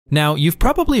Now, you've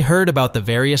probably heard about the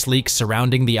various leaks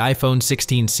surrounding the iPhone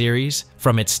 16 series,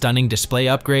 from its stunning display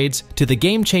upgrades to the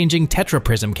game-changing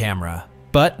tetraprism camera.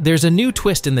 But there's a new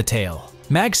twist in the tale.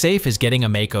 MagSafe is getting a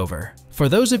makeover. For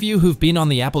those of you who've been on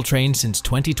the Apple train since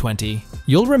 2020,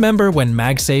 you'll remember when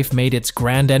MagSafe made its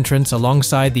grand entrance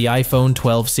alongside the iPhone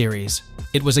 12 series.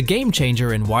 It was a game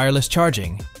changer in wireless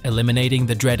charging, eliminating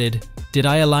the dreaded, "did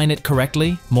I align it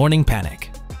correctly?" morning panic.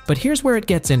 But here's where it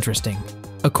gets interesting.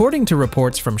 According to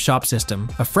reports from Shop System,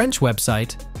 a French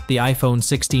website, the iPhone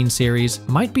 16 series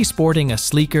might be sporting a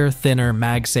sleeker, thinner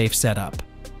MagSafe setup.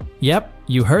 Yep,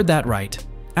 you heard that right.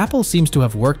 Apple seems to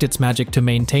have worked its magic to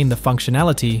maintain the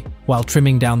functionality while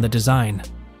trimming down the design.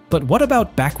 But what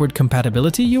about backward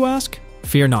compatibility, you ask?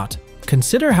 Fear not.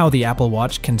 Consider how the Apple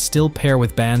Watch can still pair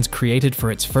with bands created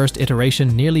for its first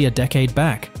iteration nearly a decade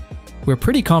back. We're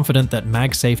pretty confident that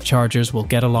MagSafe chargers will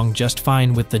get along just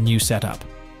fine with the new setup.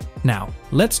 Now,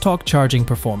 let's talk charging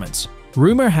performance.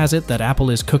 Rumor has it that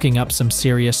Apple is cooking up some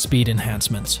serious speed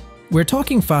enhancements. We're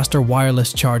talking faster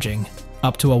wireless charging,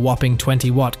 up to a whopping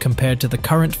 20 watt compared to the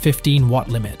current 15 watt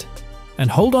limit. And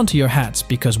hold on to your hats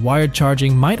because wired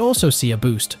charging might also see a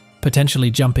boost, potentially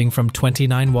jumping from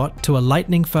 29 watt to a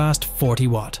lightning fast 40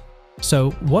 watt. So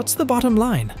what's the bottom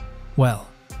line? Well,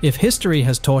 if history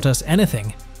has taught us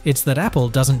anything, it's that Apple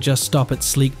doesn't just stop at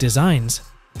sleek designs.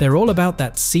 They're all about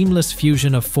that seamless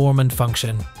fusion of form and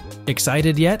function.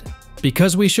 Excited yet?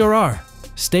 Because we sure are.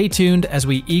 Stay tuned as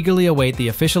we eagerly await the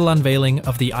official unveiling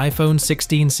of the iPhone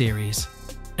 16 series.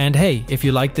 And hey, if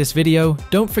you liked this video,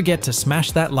 don't forget to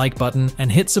smash that like button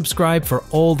and hit subscribe for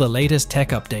all the latest tech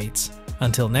updates.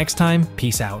 Until next time,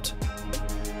 peace out.